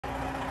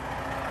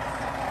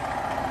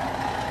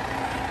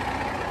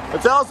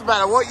But tell us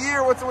about it. What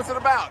year? What's it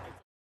about?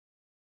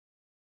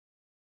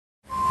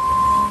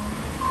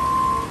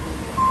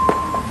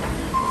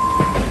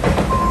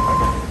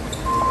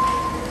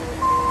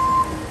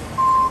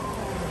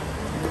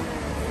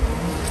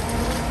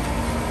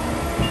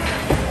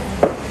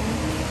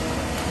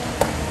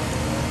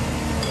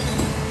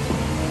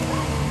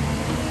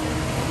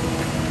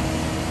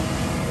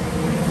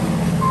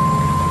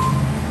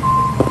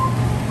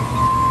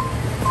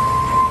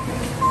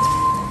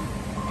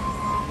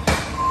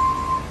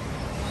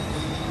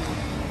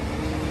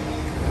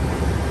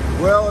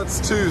 Well, it's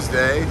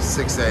Tuesday,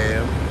 6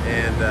 a.m.,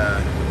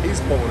 and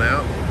he's pulling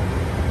out.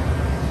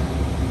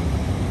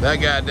 That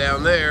guy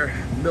down there,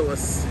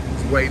 Millis,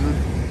 is waiting,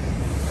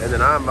 and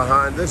then I'm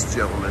behind this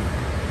gentleman.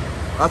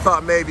 I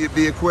thought maybe it'd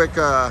be a quick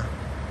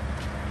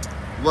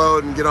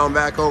load and get on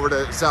back over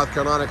to South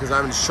Carolina because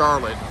I'm in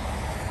Charlotte.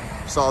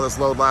 Saw this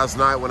load last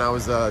night when I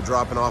was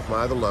dropping off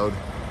my other load,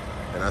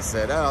 and I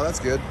said, oh,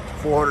 that's good.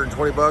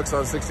 420 bucks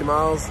on 60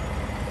 miles,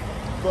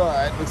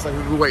 but looks like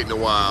we've been waiting a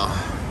while.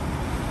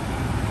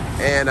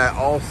 And I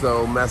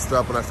also messed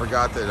up and I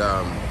forgot that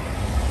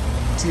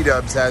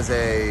T-Dubs has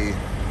a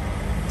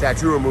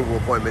tattoo removal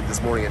appointment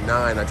this morning at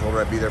 9. I told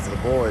her I'd be there for the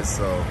boys,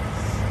 so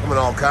I'm in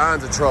all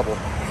kinds of trouble.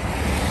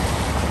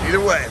 Either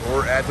way,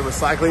 we're at the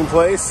recycling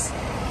place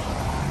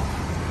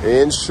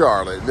in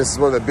Charlotte. This is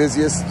one of the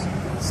busiest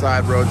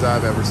side roads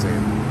I've ever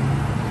seen.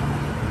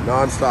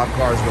 Non-stop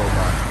cars going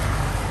by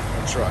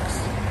and trucks.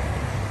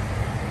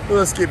 Well,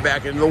 let's get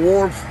back into the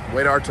warmth,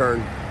 wait our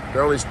turn.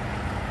 There are only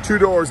 2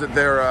 doors that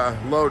they're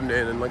loading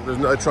in, and like there's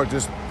another truck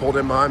just pulled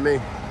in behind me.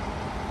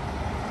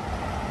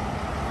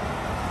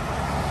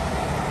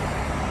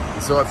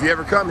 And so if you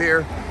ever come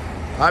here,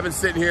 I've been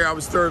sitting here, I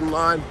was third in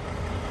line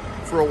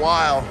for a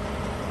while,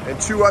 and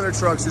 2 other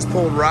trucks just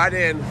pulled right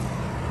in,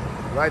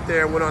 right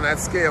there, and went on that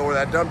scale where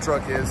that dump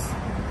truck is.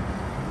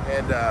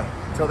 And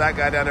until that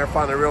guy down there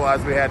finally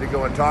realized we had to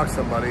go and talk to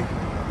somebody.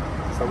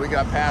 So we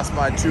got passed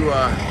by 2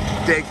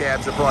 day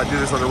cabs that probably do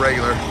this on the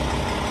regular.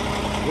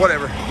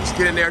 Whatever, just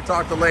get in there,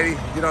 talk to the lady,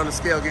 get on the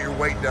scale, get your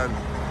weight done.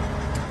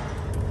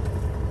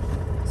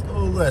 So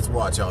let's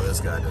watch how this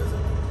guy does it.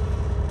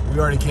 We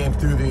already came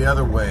through the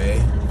other way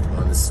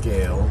on the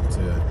scale.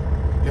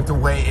 You have to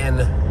weigh in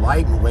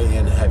light and weigh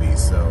in heavy,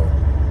 so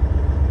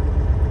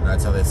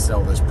that's how they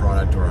sell this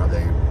product or how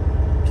they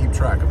keep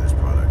track of this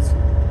product.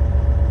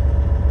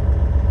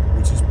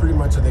 Which is pretty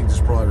much, I think,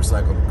 just probably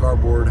recycled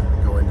cardboard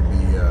going to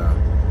be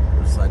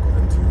recycled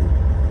into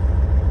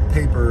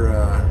paper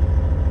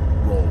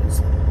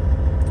rolls.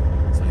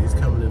 So he's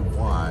coming in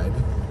wide,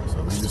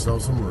 so leave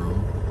yourself some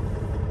room.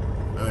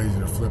 Now he's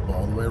gonna flip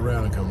all the way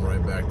around and come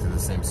right back to the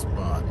same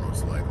spot,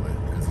 most likely,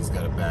 because he's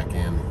got it back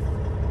in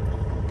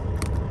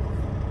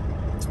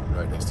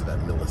right next to that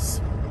Millis.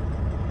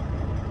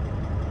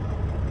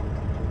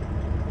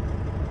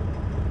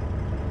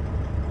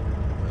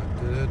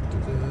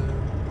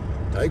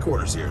 Tight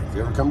quarters here. If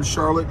you ever come to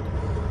Charlotte,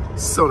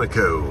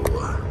 Sonico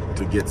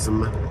to get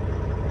some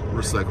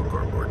recycled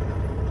cardboard.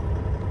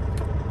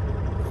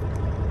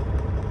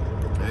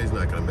 He's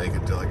not going to make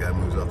it until that guy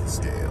moves off the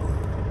scale.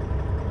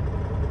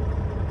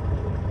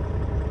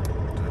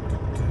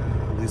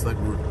 Looks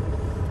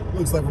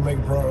like we're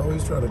making progress. Oh,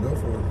 he's trying to go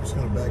for it. Just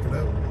going to back it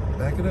up.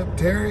 Back it up,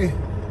 Terry.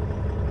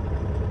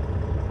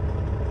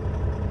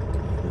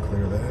 We'll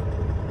clear that.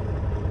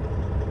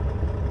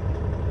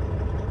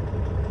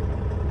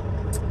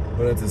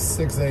 But it's a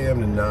 6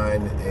 a.m. to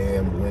 9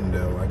 a.m.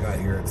 window. I got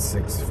here at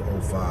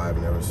 6:05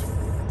 and there was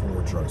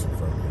 4 trucks in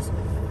front of me. So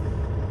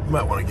you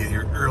might want to get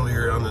here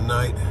earlier on the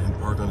night and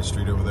park on the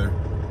street over there.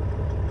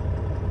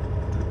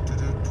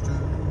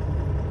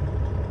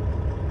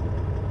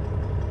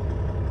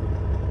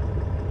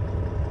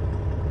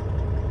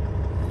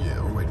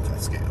 Yeah, we're waiting for the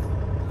scale.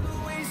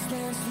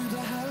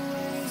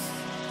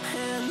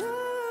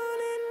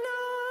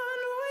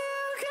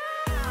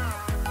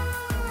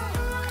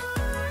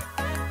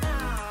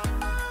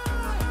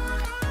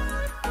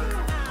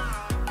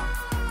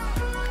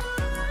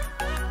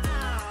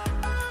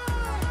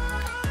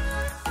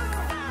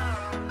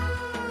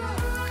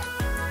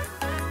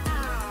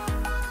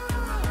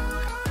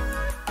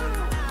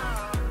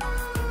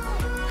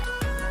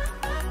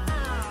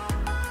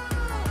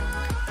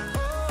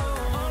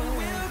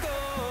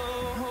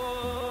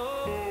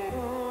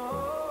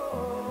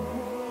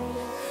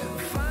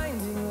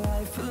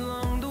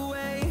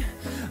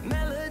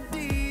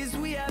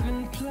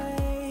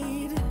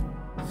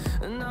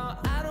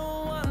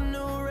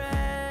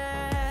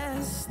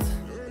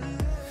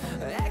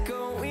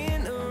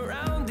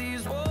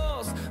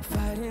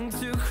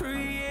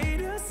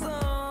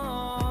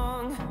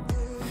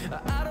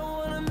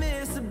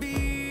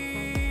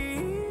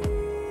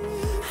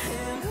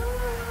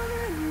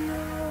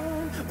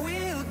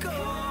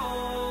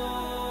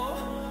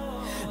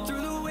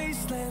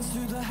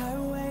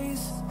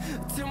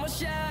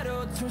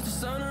 Turns to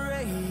sun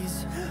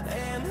rays,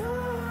 and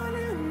on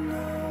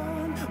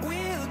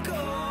we'll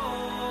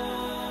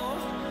go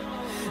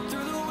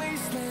through the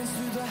wastelands,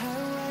 through the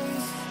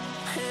highways,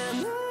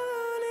 and on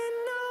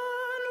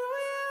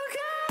we'll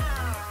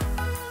go.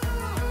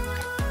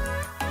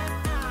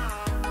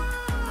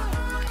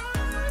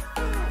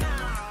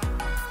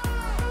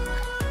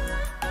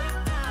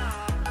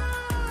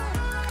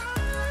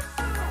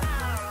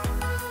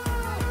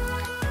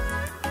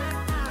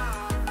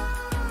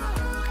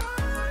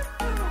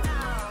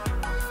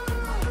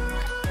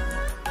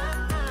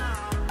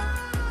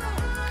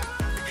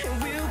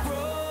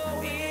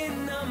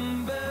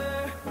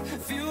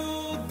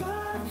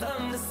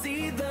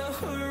 see the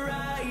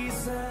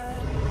horizon.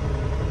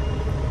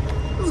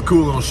 It was a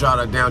cool little shot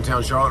at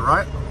downtown Charlotte,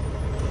 right?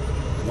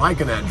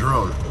 Liking that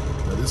drone.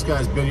 Now, this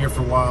guy's been here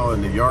for a while,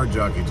 and the yard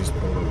jockey just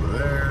pulled over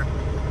there.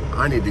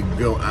 I need to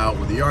go out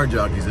with the yard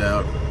jockeys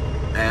out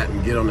at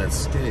and get on that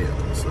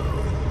scale. So,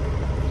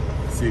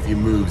 let's see if he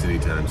moves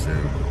anytime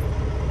soon.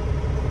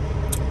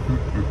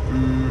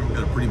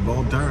 Got a pretty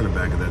bald tire in the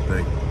back of that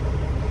thing.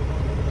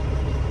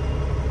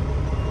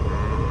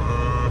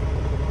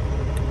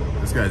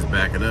 This guy's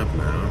backing up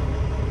now.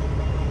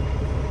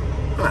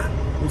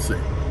 We'll see.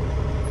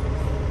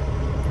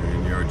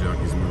 And yard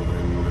jockey's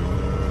moving.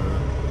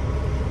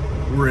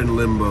 We're in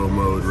limbo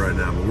mode right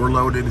now, but we're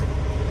loaded.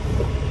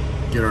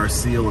 Get our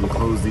seal and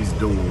close these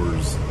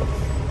doors.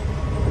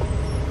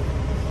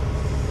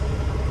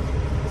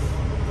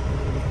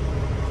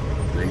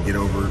 And get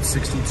over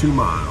 62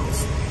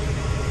 miles.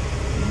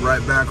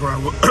 Right back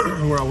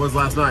where I was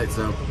last night.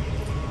 So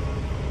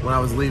when I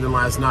was leaving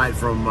last night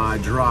from my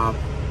drop,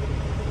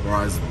 where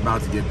I was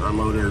about to get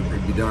unloaded or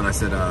be done, I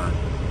said,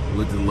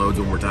 looked at the loads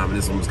one more time, and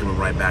this one was coming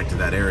right back to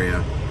that area.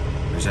 I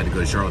just had to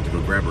go to Charlotte to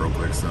go grab it real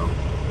quick, so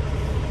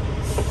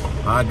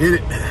I did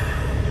it.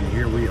 And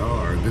here we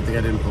are. Good thing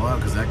I didn't pull out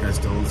because that guy's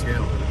still on the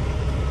scale.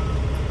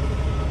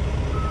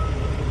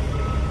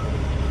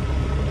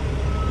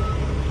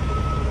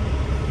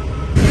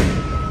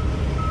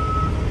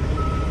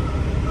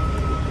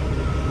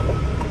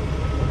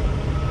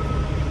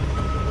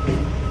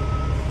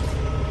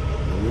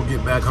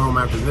 Back home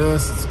after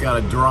this. It's got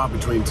to drop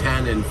between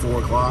 10 and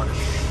 4 o'clock.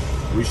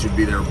 We should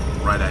be there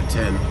right at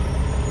 10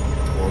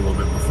 or a little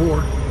bit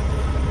before.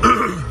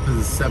 This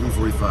is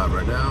 7:45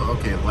 right now.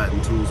 Okay, Latin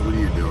Tools, what are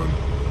you doing?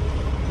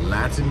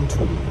 Latin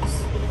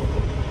Tools.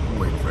 I'm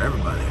waiting for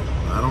everybody.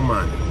 I don't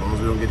mind it, as long as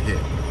we don't get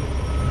hit.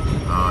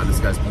 This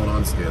guy's pulling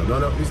on scale.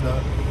 No, he's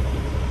not.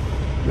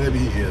 Maybe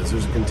he is.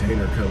 There's a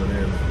container coming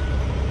in.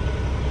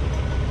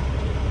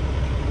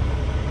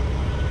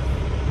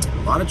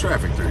 A lot of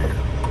traffic through here.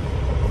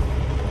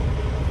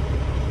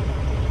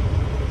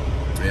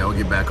 Yeah, we'll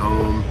get back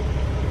home.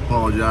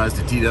 Apologize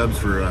to T-Dubs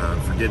for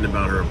forgetting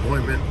about her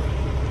appointment.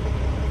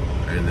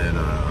 And then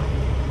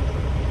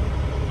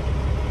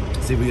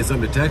see if we get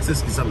something to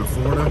Texas, get something to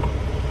Florida. I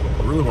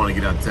really want to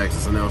get out to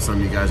Texas. I know some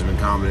of you guys have been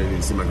commenting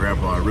and see my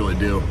grandpa. I really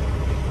do.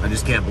 I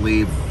just can't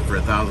believe for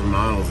 1,000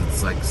 miles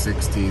it's like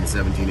 $1,600,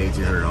 $1,700,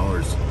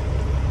 $1,800.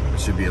 It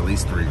should be at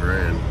least $3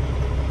 grand.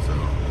 So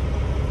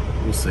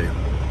we'll see.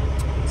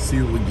 See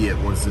what we get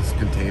once this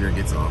container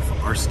gets off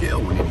our scale.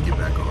 We need to get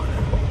back on.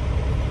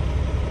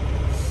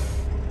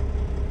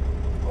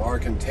 Our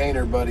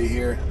container buddy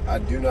here, I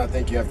do not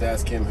think you have to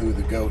ask him who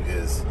the GOAT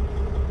is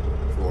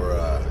for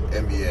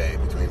NBA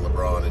between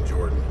LeBron and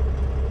Jordan.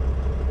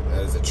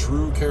 That is a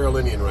true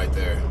Carolinian right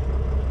there.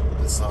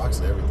 The socks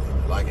and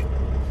everything, I like it.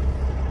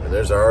 And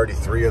there's already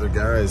 3 other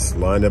guys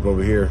lined up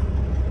over here.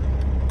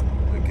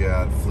 We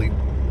got Fleet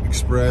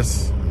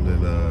Express, and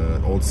then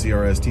old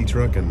CRST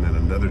truck, and then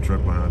another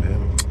truck behind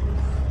him.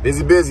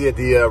 Busy at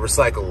the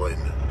recycle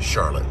in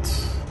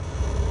Charlotte.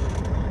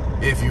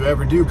 If you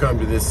ever do come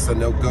to this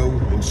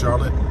Sunoco in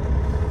Charlotte,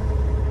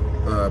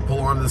 pull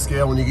onto the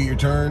scale when you get your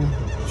turn.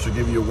 She'll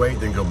give you a weight,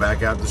 then go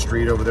back out the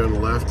street over there on the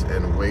left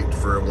and wait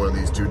for one of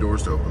these 2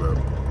 doors to open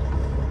up.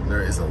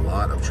 There is a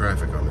lot of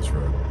traffic on this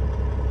road.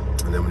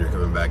 And then when you're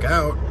coming back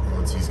out,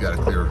 once he's got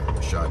a clear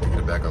shot to get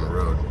it back on the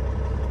road,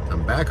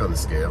 come back on the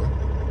scale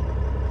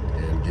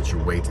and get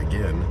your weight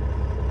again.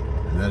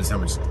 And that is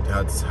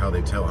that's how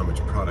they tell how much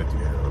product you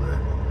have on there.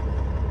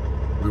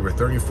 We were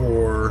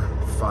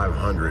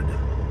 34,500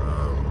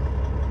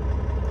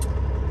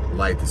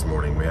 light this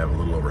morning. We have a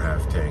little over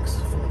half tanks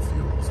full of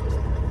fuel. So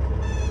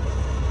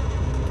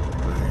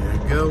there you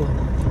go,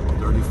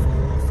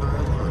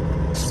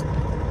 34,500.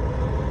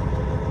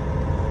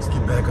 Let's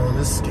get back on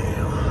this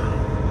scale.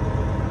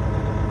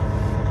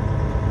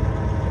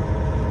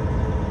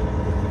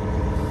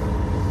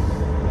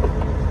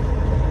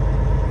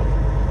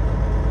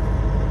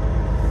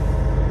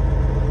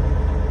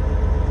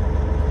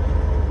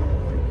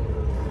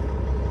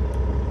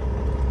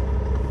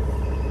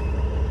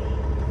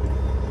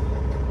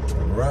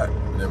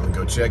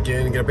 Check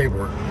in and get our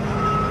paperwork.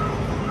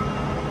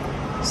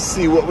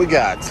 See what we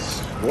got.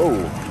 Whoa.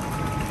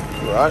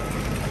 All right.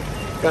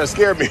 Kind of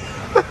scared me.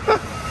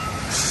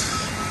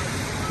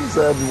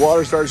 So the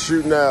water started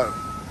shooting out.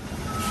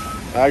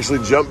 I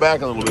actually jumped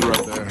back a little bit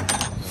right there.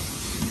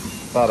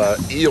 Thought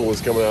an eel was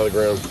coming out of the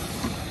ground.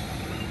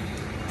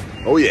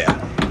 Oh yeah.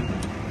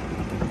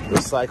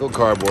 Recycled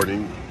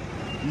cardboarding.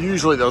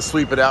 Usually they'll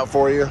sweep it out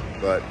for you,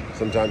 but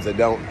sometimes they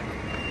don't.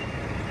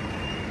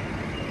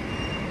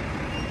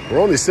 We're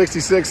only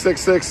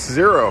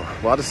 66,660. A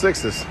lot of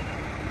sixes.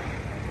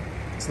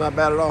 It's not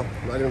bad at all.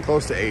 Not even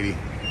close to 80.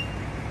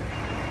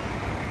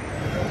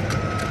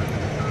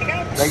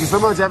 Thank you so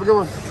much. Have a good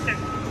one.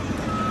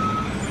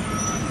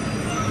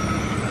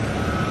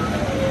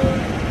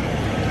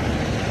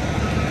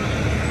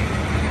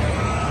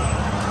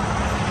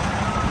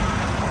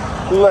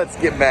 Let's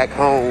get back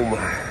home.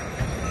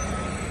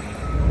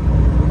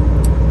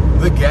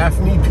 The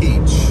Gaffney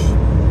Peach.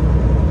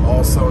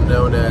 also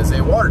known as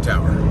a water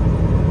tower.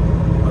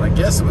 But I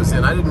guess it was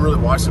in, I didn't really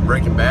watch the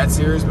Breaking Bad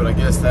series, but I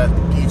guess that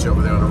beach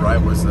over there on the right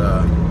was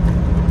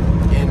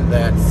in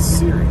that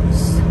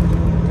series. I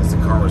guess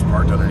the car was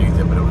parked underneath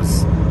it, but it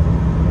was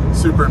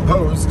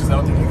superimposed because I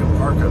don't think you can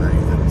park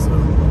underneath it. So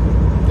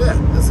yeah,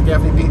 that's the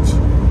Gaffney Beach.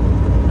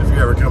 If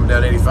you're ever coming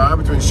down 85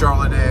 between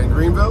Charlotte and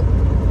Greenville,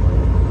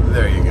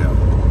 there you go.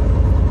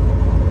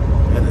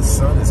 And the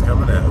sun is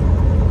coming out.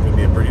 Gonna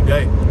be a pretty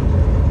day.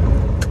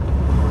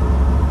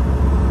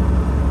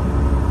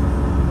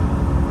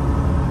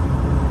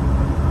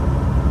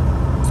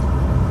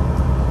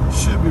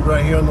 Should be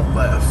right here on the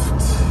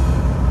left.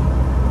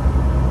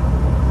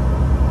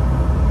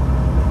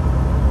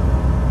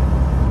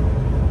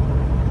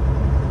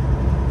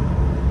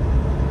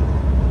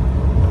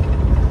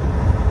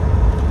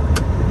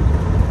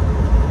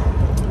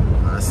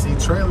 I see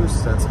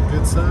trailers, that's a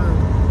good sign.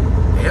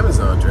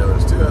 Amazon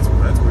trailers too, that's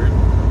weird. I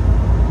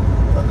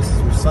thought this is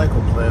a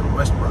recycle plant,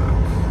 West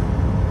Rock.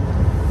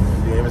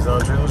 The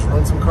Amazon trailers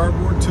run some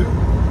cardboard too.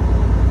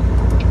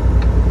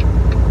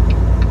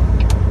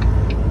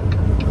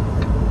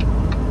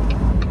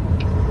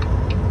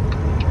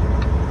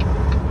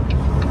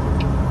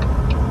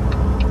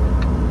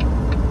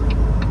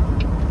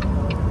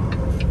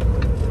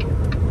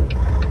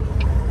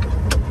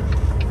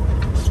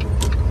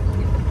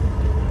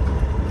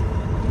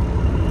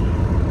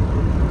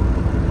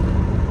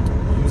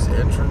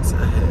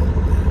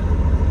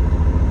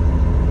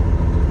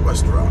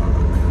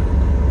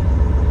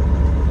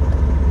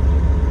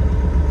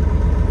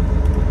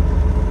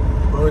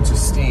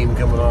 Steam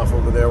coming off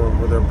over there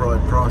where they're probably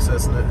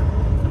processing it.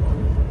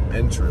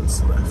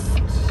 Entrance left.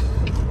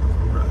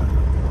 Right.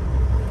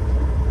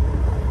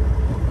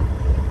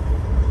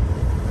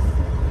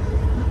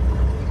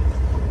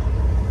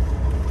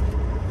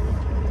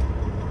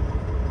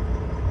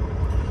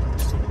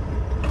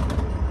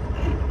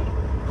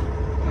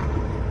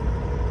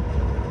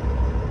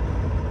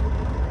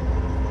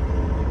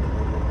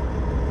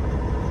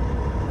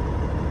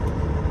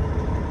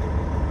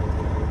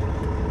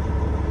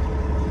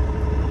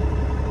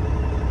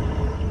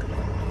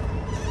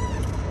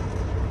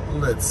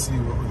 Let's see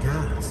what we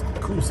got. It's the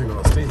coolest thing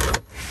on stage.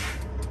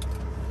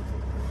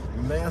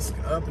 Mask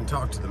up and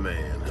talk to the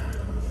man.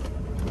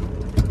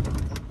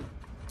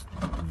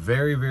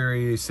 Very,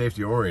 very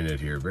safety oriented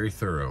here. Very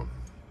thorough.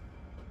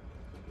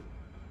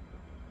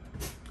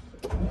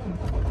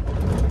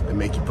 They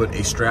make you put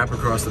a strap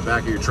across the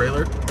back of your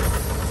trailer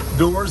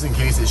doors in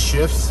case it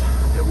shifts.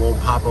 It won't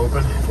pop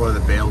open if one of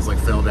the bales like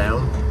fell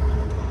down.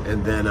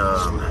 And then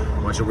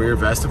want you to wear your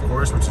vest, of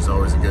course, which is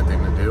always a good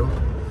thing to do.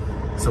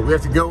 So we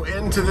have to go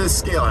into this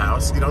scale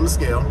house, get on the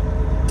scale,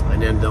 and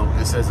then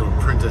it says it'll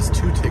print us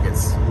 2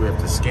 tickets. We have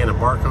to scan a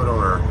barcode on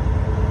our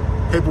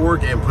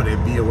paperwork and put a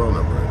BOL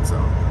number in. So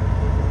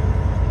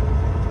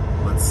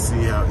let's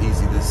see how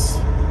easy this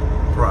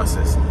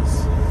process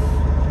is.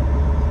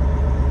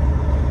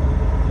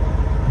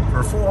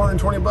 For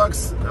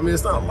 $420, I mean,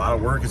 it's not a lot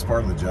of work, it's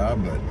part of the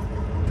job, but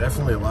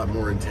definitely a lot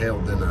more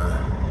entailed than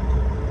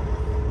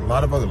a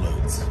lot of other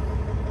loads.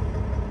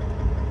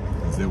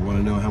 They want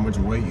to know how much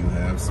weight you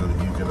have so that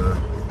you can,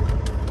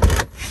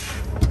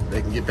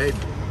 they can get paid.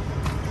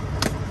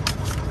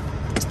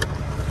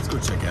 Let's go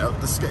check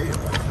out the scale.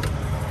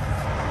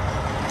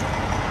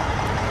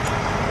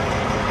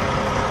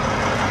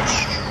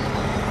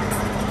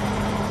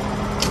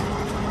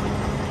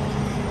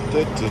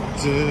 Da, da,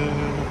 da.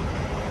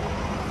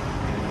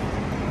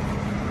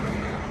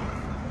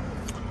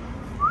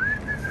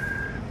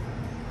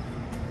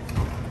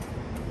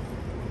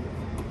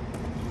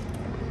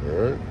 All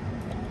right.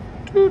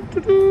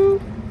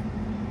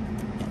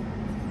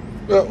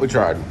 Well, we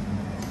tried.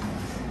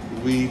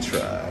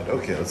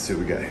 Okay, let's see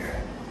what we got here.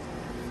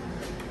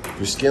 If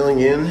you're scaling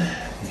in,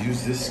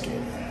 use this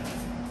scanner.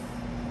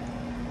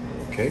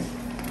 Okay.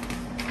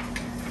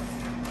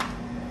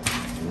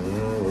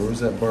 Where was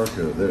that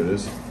barcode? There it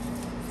is.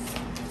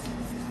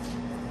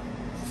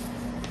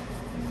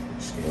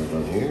 Scan it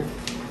on here.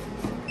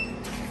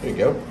 There you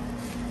go.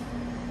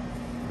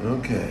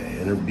 Okay,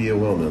 enter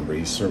BOL number.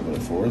 He's circling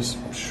it for us.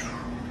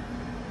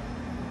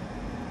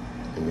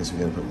 I guess we're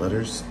gonna put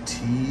letters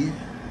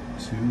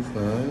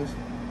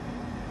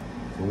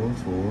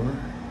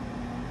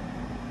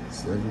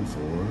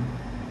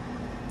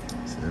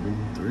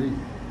T25447473.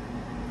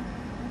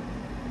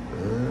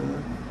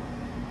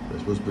 I'm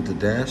supposed to put the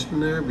dash in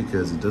there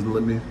because it doesn't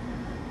let me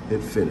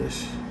hit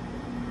finish.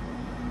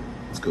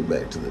 Let's go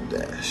back to the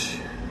dash.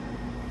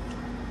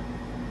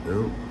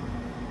 Nope.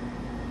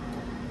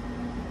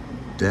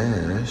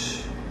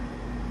 Dash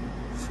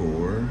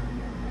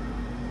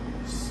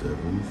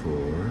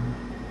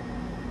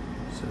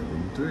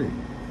 47473.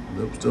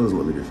 Nope, still doesn't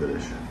let me do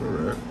finish. All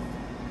right.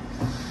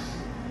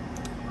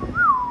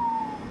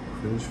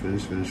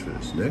 Finish.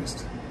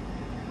 Next.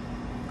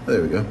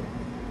 There we go.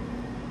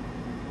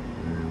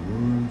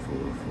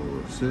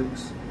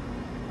 1446.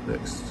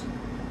 Next.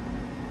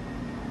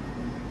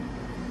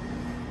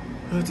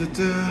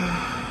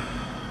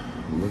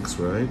 Looks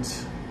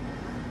right.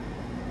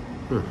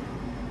 Huh.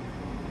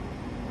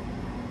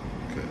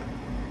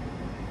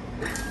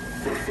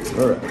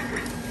 All right.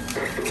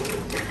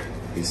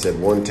 He said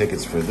 1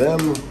 ticket's for them,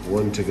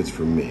 1 ticket's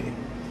for me.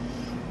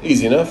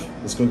 Easy enough.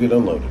 Let's go get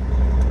unloaded.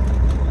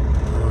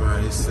 All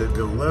right, he said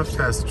go left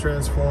past the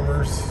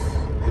transformers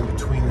in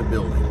between the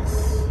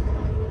buildings.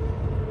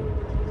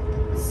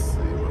 Let's see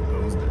what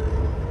goes down.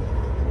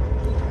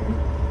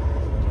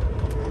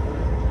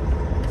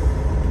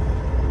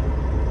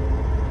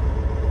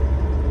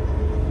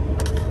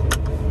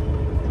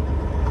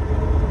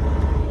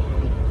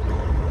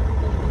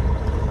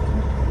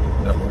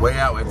 On the way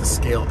out, we have to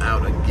scale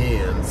out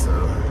again, so.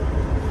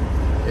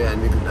 Yeah,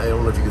 and I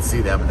don't know if you can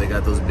see that, but they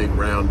got those big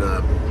round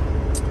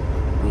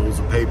rolls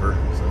of paper.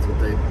 So that's what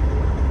they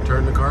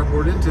turned the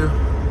cardboard into.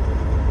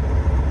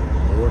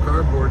 More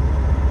cardboard.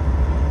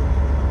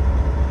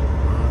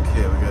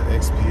 Okay, we got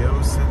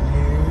XPO sitting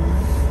here.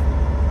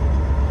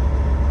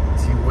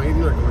 Is he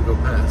waiting or can we go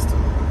past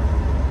him?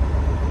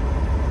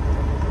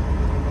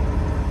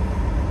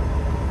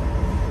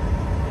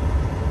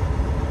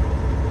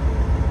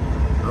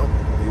 Oh,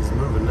 he's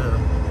moving now.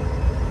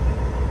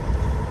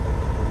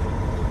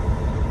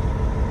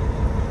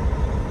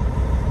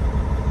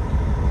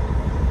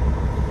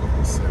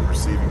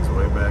 Receiving's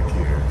way back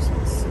here, so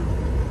let's see.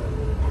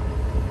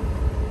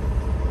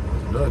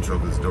 There's another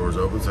truck with his doors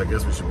open, so I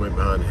guess we should wait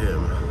behind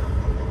him.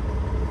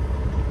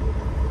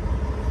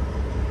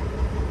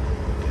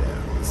 Yeah,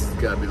 this has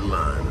got to be the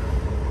line.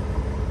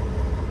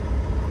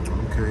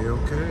 Okay,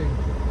 okay.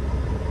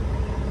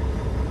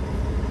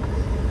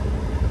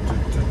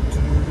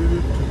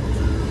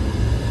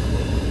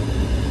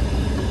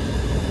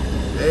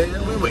 And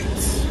we wait.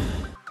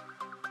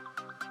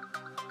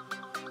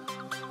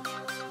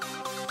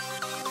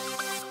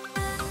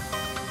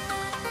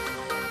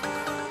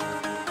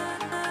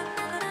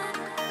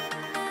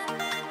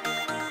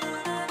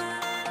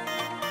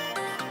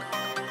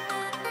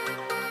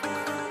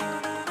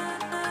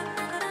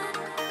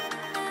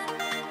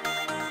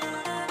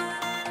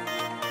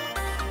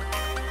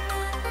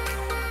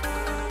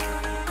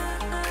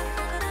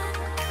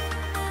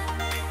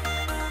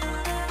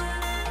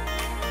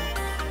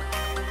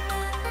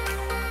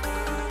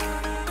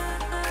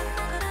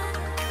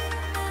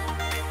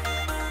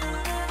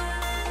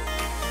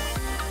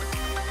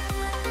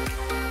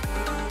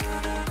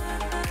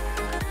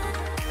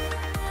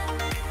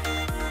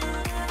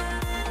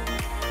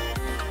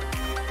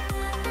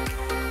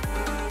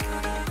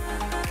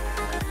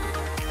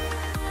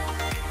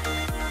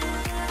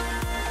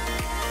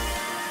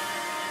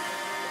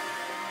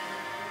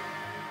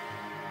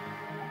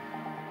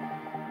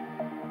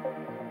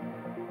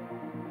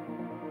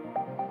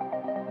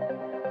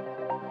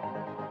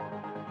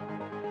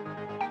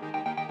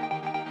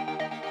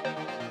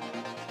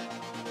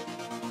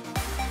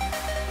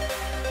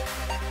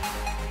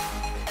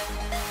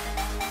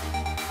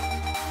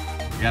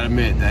 Gotta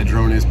admit, that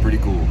drone is pretty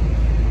cool.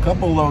 A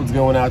couple loads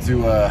going out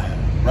to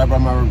right by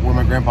where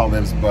my grandpa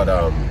lives, but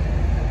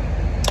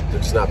they're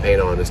just not paying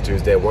on this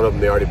Tuesday. One of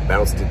them, they already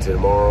bounced it to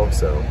tomorrow,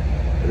 so,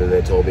 and then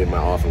they told me my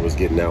offer was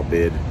getting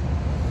outbid.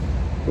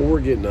 But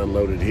we're getting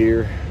unloaded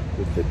here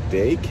with the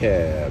day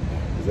cab.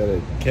 Is that a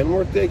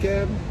Kenworth day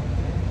cab?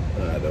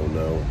 I don't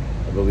know.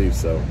 I believe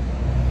so.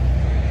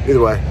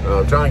 Either way,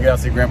 I'm trying to get out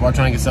to see grandpa. I'm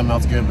trying to get something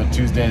else good, but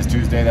Tuesday is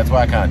Tuesday. That's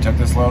why I kind of took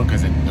this load,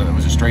 because it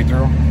was a straight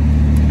through.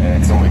 And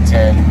it's only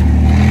 10:40.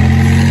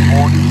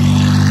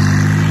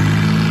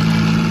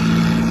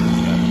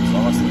 It's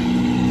honestly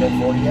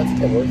 10:40. That's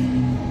Kenworth.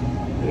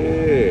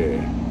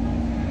 Yeah.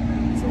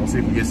 So we'll see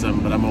if we get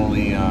something, but I'm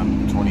only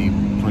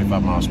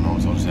 25 miles from home,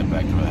 so I'll just head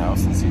back to the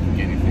house and see if we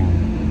get anything.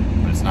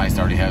 But it's nice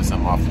to already have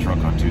something off the truck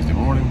on Tuesday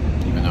morning,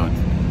 even though it's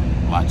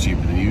a lot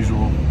cheaper than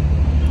usual.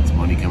 It's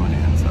money coming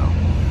in, so.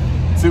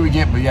 See what we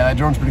get, but yeah, that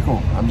drone's pretty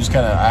cool. I'm just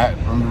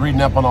I'm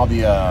reading up on all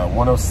the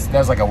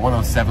there's like a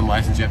 107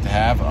 license you have to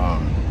have,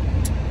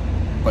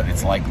 but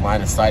it's like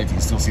line of sight. You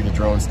can still see the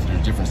drones.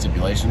 There's different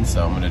stipulations,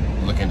 so I'm gonna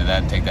look into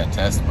that and take that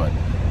test. But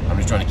I'm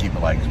just trying to keep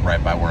it like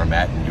right by where I'm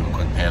at and do a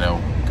quick pano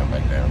and come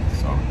back down,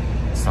 so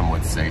it's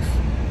somewhat safe.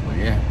 But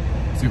yeah,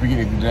 see if we get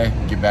anything today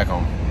and get back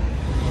home.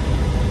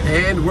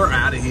 And we're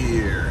out of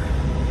here.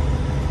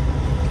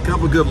 A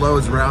couple good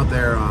loads were out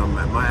there.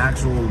 My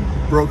actual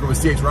broker was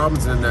C.H.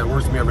 Robinson that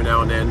works with me every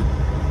now and then.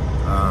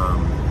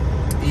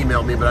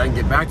 Emailed me, but I didn't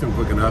get back to him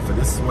quick enough, and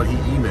this is what he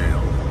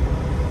emailed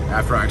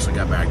after I actually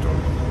got back to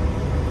him.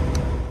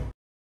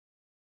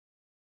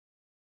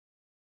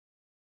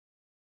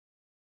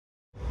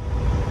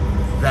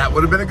 That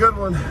would have been a good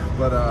one,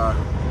 but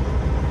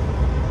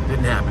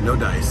didn't happen, no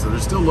dice. So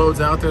there's still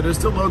loads out there. There's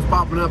still loads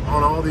popping up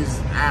on all these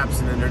apps,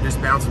 and then they're just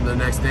bouncing the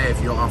next day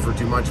if you offer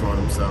too much on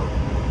them. So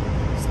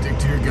stick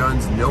to your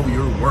guns, know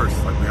your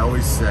worth, like we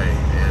always say,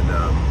 and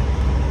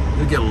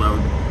you'll get a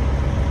load.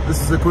 This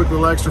is a quick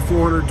little extra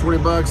 420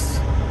 bucks,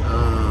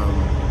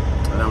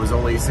 and I was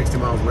only 60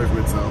 miles away from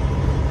it, so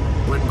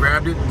went and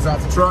grabbed it. It's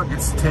off the truck.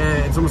 It's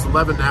almost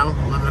 11 now,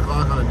 11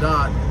 o'clock on the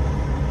dot,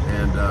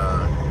 and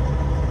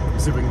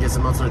see if we can get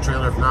some else on the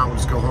trailer. If not, we'll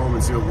just go home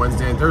and see what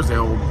Wednesday and Thursday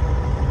hold.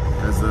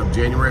 As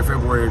January,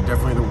 February are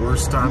definitely the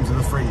worst times of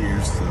the freight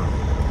years, so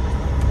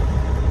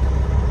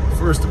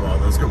First of all,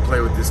 let's go play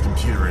with this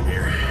computer in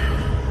here.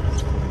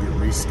 Get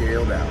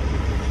rescaled out.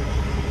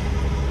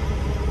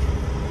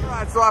 All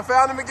right, so I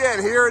found him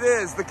again. Here it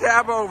is, the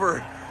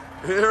CABOVER.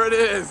 Here it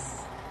is.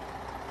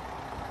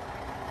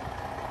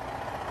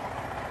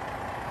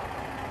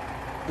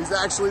 He's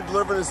actually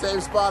delivering the same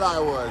spot I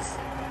was.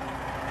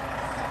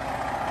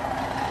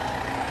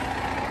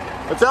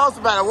 But tell us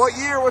about it. What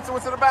year? What's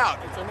it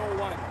about? It's an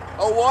 01.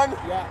 01?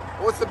 Yeah.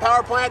 What's the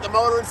power plant, the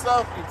motor and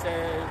stuff? It's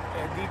a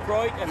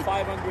Detroit, a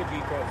 500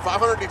 Detroit.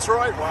 500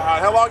 Detroit? Wow.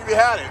 How long have you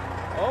had it?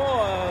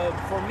 Oh,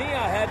 for me,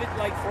 I had it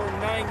like for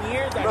 9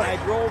 years, and I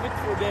drove it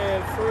for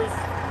the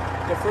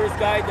first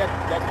guy that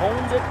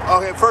owns it.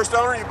 Okay, first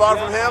owner, you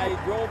bought it from him? I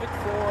drove it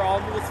for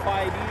almost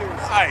 5 years.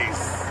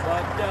 Nice.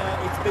 But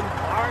it's been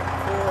parked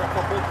for a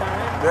couple of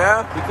times.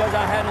 Yeah? Because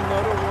I had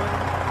another one.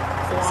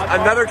 So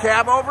Another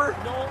CABOVER?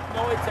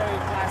 No, it's a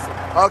classic.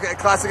 Okay,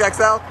 classic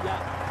XL? Yeah.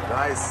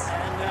 Nice.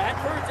 And at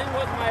first it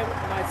was my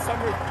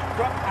summer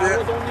truck. I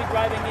was only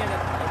driving in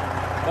it.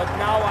 But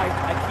now I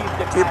keep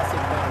the classic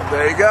better.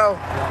 There you go.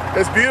 Yeah.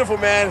 It's beautiful,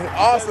 man.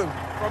 Awesome.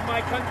 From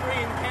my country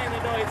in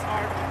Canada, it's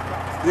hard to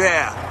cross.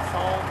 Yeah.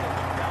 Salt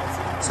and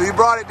calcium. So you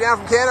brought it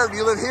down from Canada, or do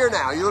you live here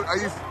now? Are you? No, I'm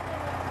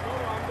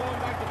going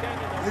back to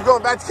Canada. You're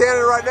going back to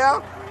Canada right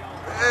now?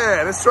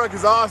 Man, this truck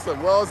is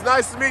awesome. Well, it's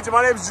nice to meet you.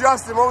 My name's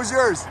Justin. What was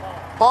yours?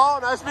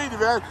 Paul, nice to meet you,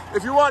 man.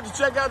 If you want to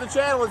check out the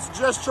channel, it's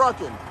Just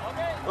Trucking.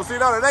 Okay. We'll see you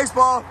down there. Thanks,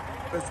 Paul.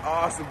 That's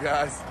awesome,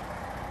 guys.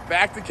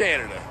 Back to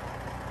Canada.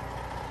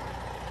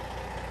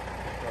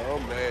 Oh,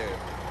 man.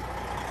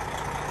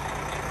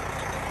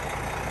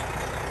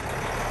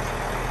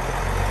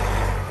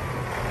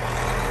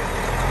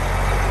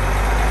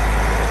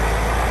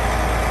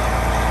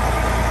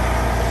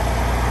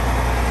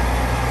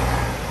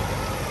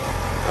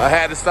 I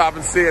had to stop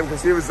and see him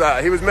because he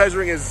was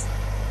measuring his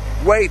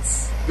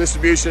weights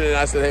distribution, and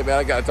I said, hey man,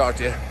 I gotta talk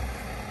to you.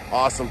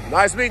 Awesome.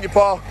 Nice meeting you,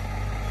 Paul.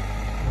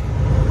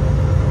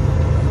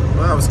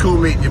 Well, it was cool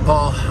meeting you,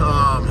 Paul.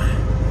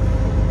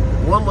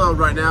 One load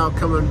right now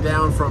coming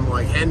down from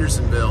like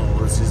Hendersonville,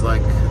 which is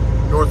like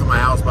north of my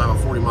house by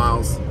about 40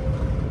 miles.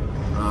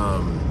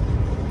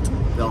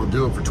 They'll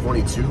do it for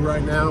 22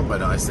 right now,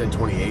 but I said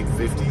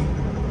 28.50,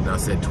 and I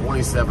said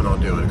 27 I'll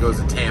do it. It goes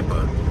to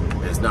Tampa,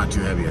 and it's not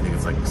too heavy. I think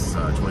it's like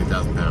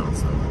 20,000 pounds.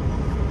 So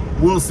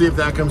we'll see if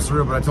that comes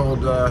through, but I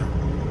told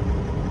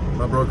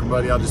my broker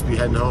buddy I'll just be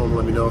heading home.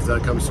 Let me know if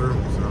that comes through.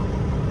 So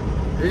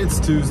it's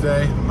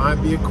Tuesday. Might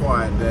be a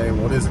quiet day.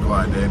 Well, it is a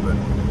quiet day, but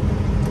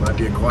it might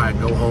be a quiet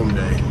go home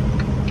day.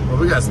 Well,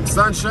 we got some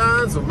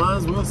sunshine, so might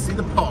as well see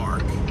the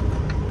park.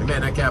 And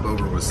man, that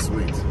CABOVER was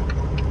sweet.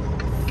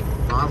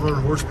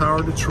 500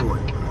 horsepower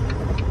Detroit.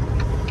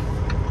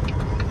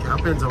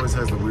 Cowpens always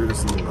has the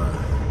weirdest little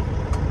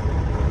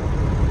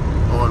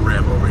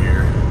on-ramp over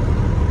here.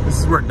 This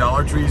is where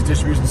Dollar Tree's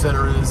distribution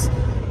center is,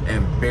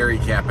 and Berry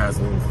Cap has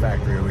a little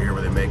factory over here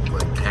where they make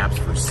like caps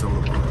for soda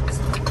bottles.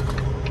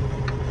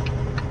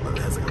 But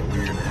it has like a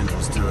weird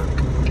entrance to it.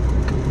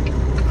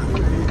 I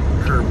think they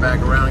curve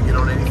back around and get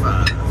on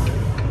 85.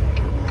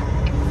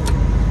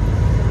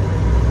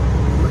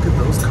 Look at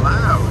those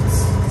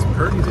clouds. It's a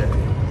pretty day.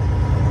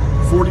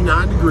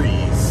 49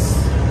 degrees.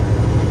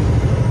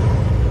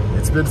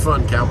 It's been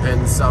fun,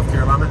 Cowpens, South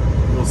Carolina.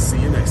 We'll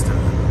see you next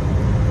time.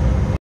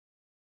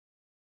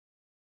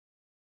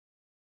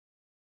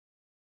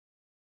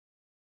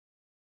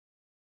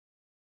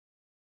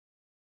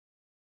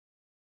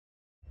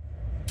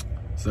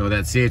 So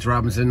that C.H.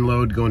 Robinson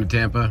load going to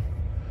Tampa,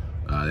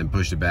 then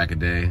pushed it back a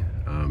day.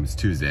 It's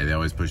Tuesday. They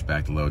always push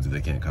back the loads if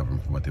they can't cover them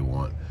for what they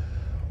want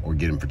or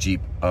get them for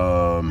cheap.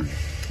 Then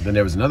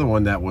there was another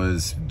one that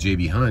was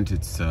JB Hunt.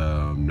 It's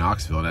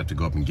Knoxville. I'd have to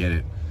go up and get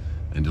it,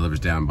 and delivers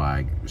down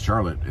by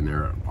Charlotte, and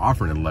they're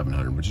offering at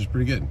 $1,100, which is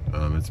pretty good.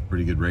 It's a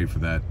pretty good rate for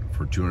that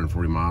for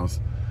 240 miles.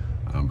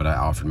 But I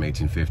offered them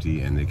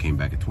 $1,850, and they came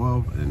back at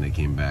 12, and then they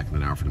came back, and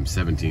then I offered them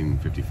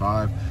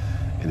 $1,755,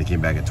 and they came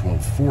back at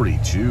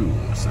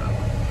 $1,242. So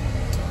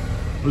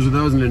those are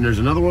those, and then there's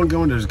another one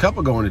going. There's a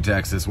couple going to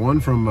Texas. One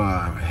from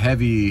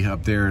Heavy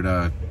up there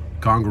at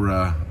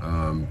Congaree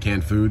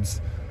Canned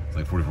Foods. It's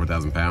like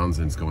 44,000 pounds,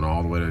 and it's going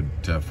all the way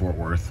to Fort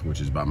Worth,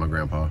 which is by my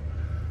grandpa.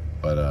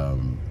 But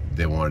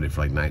they wanted it for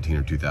like 19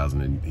 or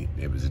 2,000, and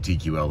it was a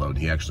TQL load.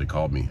 He actually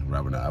called me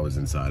right when I was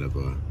inside of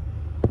a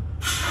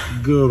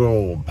good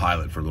old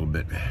Pilot for a little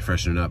bit,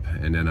 freshening up.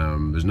 And then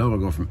there's another one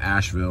going from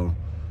Asheville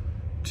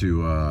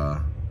to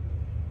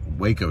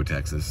Waco,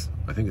 Texas.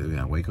 I think,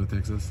 yeah, Waco,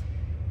 Texas,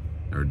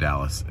 or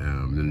Dallas.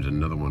 Then there's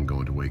another one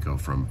going to Waco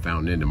from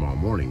Fountain Inn tomorrow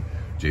morning,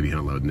 JB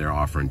Hunt load, and they're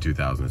offering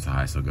 2,000. It's the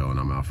highest they'll go, and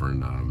I'm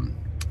offering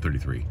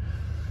 33.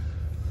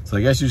 So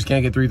I guess you just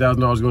can't get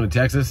 $3,000 going to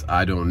Texas.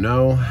 I don't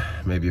know.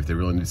 Maybe if they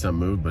really need something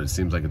moved, but it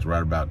seems like it's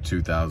right about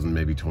 2,000,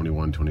 maybe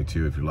 21,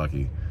 22 if you're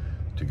lucky,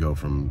 to go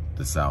from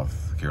the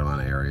South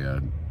Carolina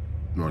area,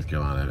 North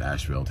Carolina,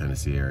 Asheville,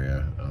 Tennessee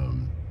area,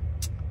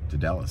 to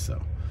Dallas.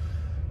 So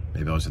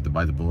maybe I'll just have to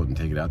bite the bullet and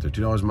take it out there.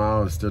 $2 a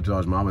mile is still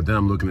 $2 a mile, but then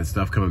I'm looking at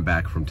stuff coming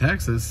back from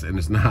Texas, and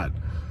it's not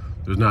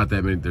there's not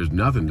that many, there's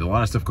nothing. There's a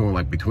lot of stuff going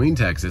like between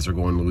Texas or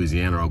going to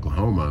Louisiana or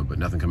Oklahoma, but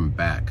nothing coming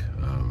back.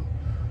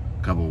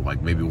 A couple,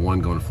 like maybe one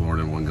going to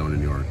Florida and one going to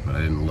New York, but I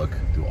didn't look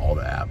through all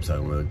the apps. I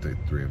only looked at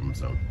 3 of them,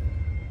 so.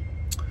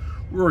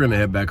 We're gonna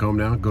head back home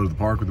now, go to the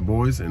park with the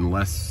boys,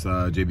 unless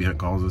JB Hunt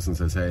calls us and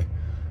says, hey,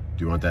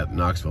 do you want that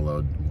Knoxville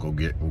load?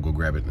 We'll go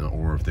grab it,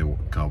 or if they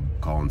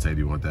call and say, do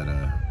you want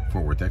that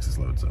Fort Worth, Texas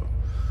load? So,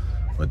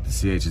 but the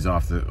CH is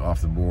off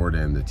the board,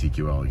 and the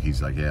TQL, he's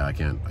like, yeah, I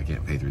can't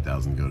pay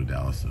 $3,000 to go to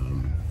Dallas.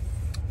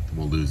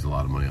 We'll lose a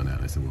lot of money on that.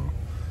 And I said, well,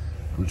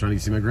 I'm trying to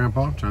see my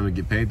grandpa. I'm trying to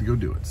get paid to go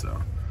do it.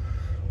 So,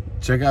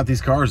 check out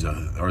these cars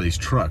or these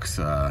trucks.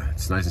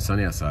 It's nice and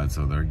sunny outside,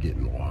 so they're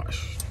getting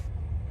washed.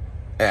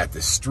 At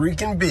the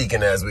Streaking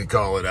Beacon, as we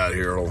call it out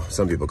here. Well,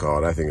 some people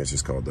call it. I think it's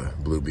just called the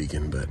Blue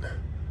Beacon, but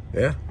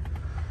yeah,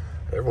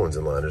 everyone's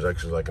in line. There's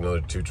actually like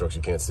another 2 trucks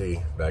you can't see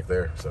back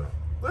there. So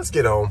let's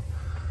get home.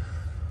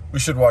 We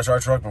should watch our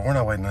truck, but we're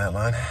not waiting in that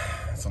line.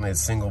 It's only a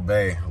single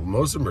bay. Well,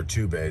 most of them are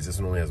 2 bays. This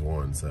one only has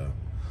 1, so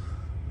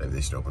maybe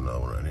they should open another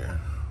one right here.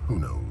 Who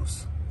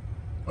knows?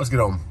 Let's get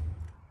home.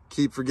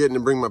 Keep forgetting to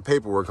bring my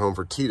paperwork home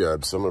for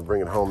T-Dubs, so I'm gonna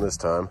bring it home this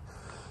time.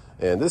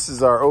 And this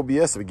is our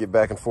OBS that we get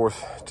back and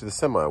forth to the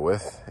semi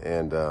with,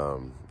 and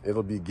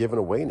it'll be given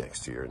away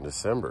next year in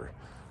December,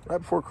 right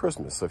before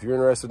Christmas. So if you're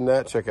interested in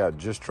that, check out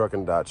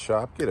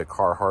justtruckin.shop. Get a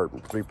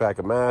Carhartt 3-pack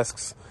of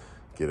masks,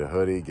 get a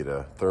hoodie, get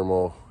a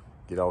thermal,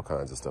 get all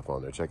kinds of stuff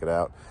on there. Check it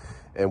out.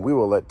 And we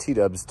will let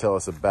T-Dubs tell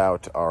us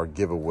about our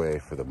giveaway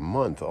for the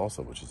month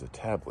also, which is a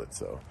tablet.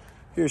 So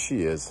here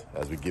she is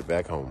as we get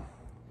back home.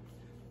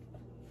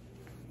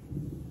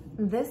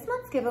 This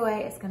month's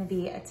giveaway is going to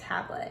be a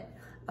tablet,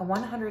 a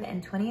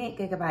 128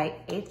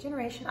 gigabyte 8th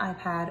generation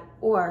iPad,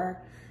 or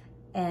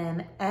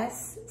an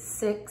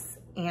S6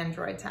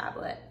 Android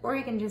tablet, or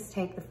you can just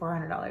take the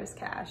 $400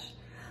 cash.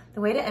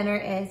 The way to enter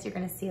is you're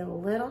going to see a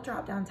little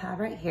drop down tab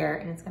right here,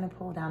 and it's going to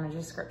pull down a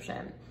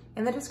description.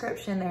 In the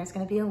description, there's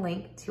going to be a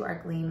link to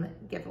our Gleam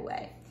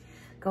giveaway.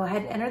 Go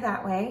ahead and enter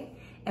that way,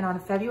 and on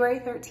February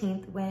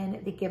 13th,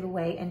 when the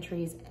giveaway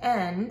entries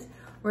end,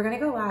 we're going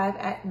to go live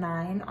at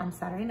 9 on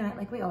Saturday night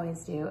like we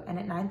always do, and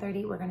at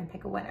 9:30 we're going to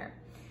pick a winner.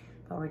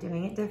 But we're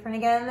doing it different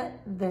again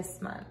this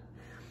month.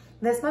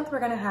 This month we're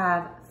going to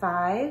have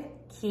 5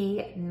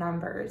 key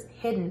numbers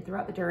hidden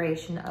throughout the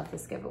duration of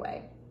this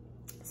giveaway.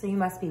 So you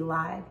must be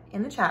live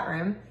in the chat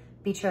room,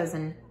 be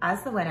chosen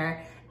as the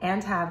winner,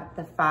 and have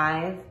the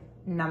 5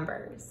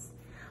 numbers.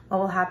 What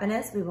will happen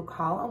is we will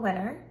call a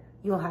winner.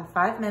 You will have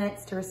 5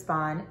 minutes to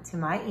respond to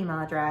my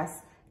email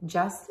address,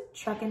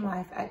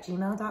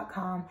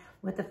 justtruckinwife@gmail.com,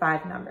 with the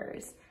 5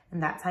 numbers.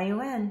 And that's how you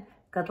win.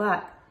 Good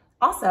luck.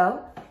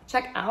 Also,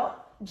 check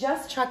out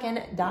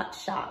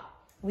justtruckin.shop.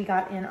 We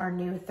got in our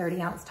new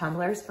 30-ounce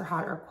tumblers for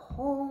hot or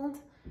cold.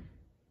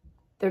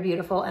 They're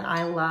beautiful, and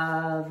I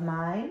love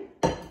mine.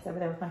 It's over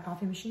there with my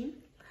coffee machine.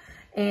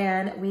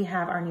 And we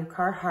have our new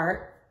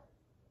Carhartt,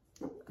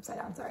 upside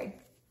down, sorry.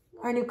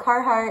 Our new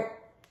Carhartt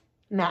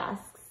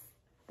masks.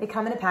 They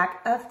come in a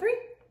pack of 3.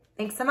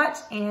 Thanks so much,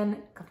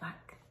 and good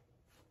luck.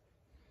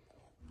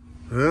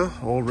 Well,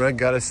 old Red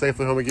got us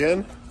safely home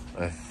again.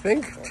 I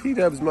think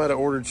T-Dubs might have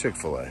ordered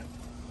Chick-fil-A.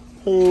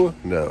 Who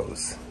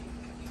knows?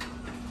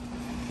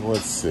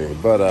 Let's see.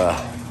 But,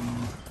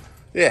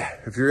 yeah,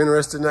 if you're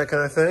interested in that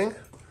kind of thing,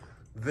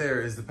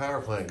 there is the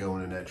power plant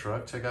going in that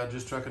truck. Check out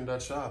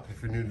justtruckin.shop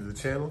if you're new to the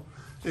channel.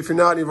 If you're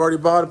not and you've already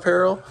bought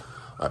apparel,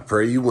 I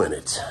pray you win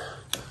it.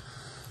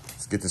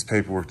 Let's get this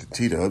paperwork to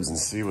T-Dubs and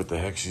see what the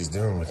heck she's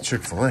doing with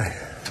Chick-fil-A.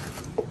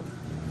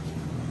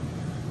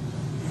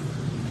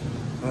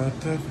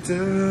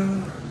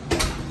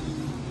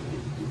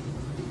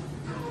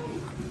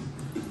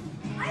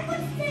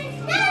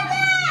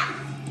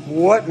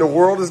 What in the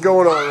world is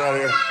going on right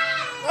here?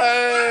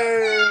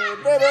 Hey,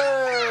 baby!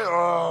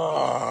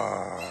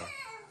 Oh.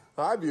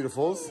 Hi,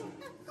 beautifuls.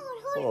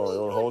 Oh, you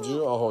want to hold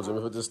you? I'll hold you. Let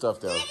me put this stuff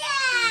down.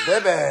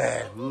 Baby!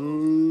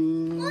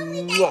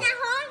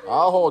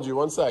 I'll hold you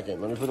 1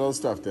 second. Let me put all the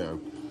stuff down.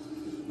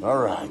 All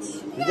right.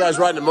 You guys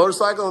riding a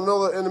motorcycle in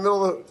the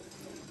middle of the...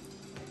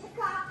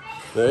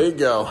 There you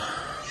go.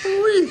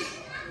 Whee.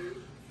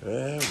 All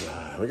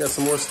right. We got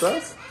some more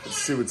stuff. Let's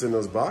see what's in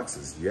those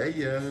boxes.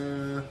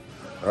 Yeah.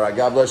 All right,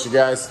 God bless you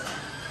guys.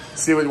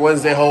 See what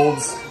Wednesday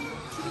holds.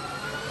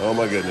 Oh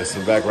my goodness,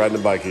 I'm back riding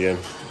the bike again.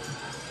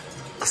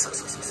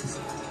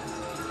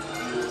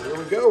 There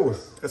we go.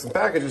 Got some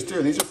packages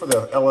too. These are for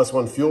the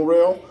LS1 fuel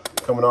rail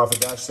coming off the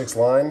Dash 6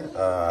 line.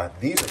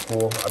 These are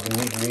cool. I've been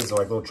needing these. They're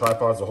like little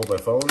tripods to hold my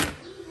phone.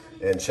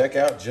 And check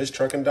out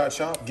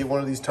justtruckin.shop. Get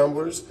one of these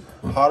tumblers,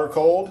 hot or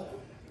cold.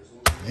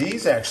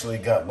 These actually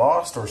got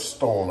lost or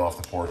stolen off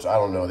the porch. I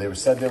don't know. They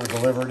said they were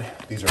delivered.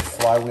 These are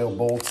flywheel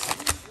bolts.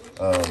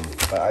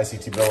 By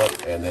ICT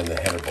Billup, and then the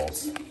header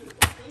bolts.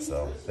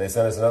 So they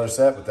sent us another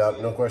set without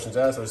no questions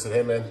asked. I just said,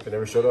 hey man, they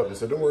never showed up. They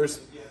said, don't worry.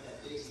 So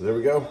there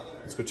we go.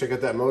 Let's go check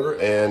out that motor,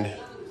 and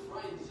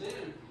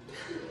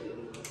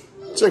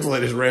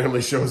Chick-fil-A just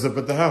randomly shows up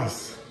at the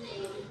house.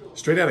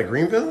 Straight out of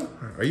Greenville?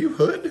 Are you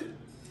Hood?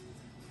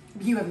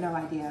 You have no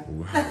idea.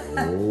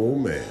 Oh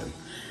man.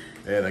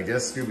 And I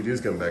guess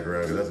Scooby-Doo's coming back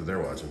around because that's what they're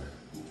watching.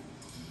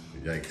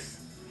 Yikes.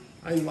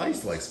 I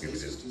used to like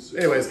Scooby-Doo.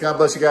 Anyways, God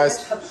bless you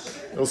guys.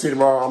 We'll see you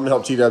tomorrow. I'm gonna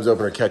help T-Dubs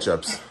open her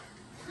catch-ups.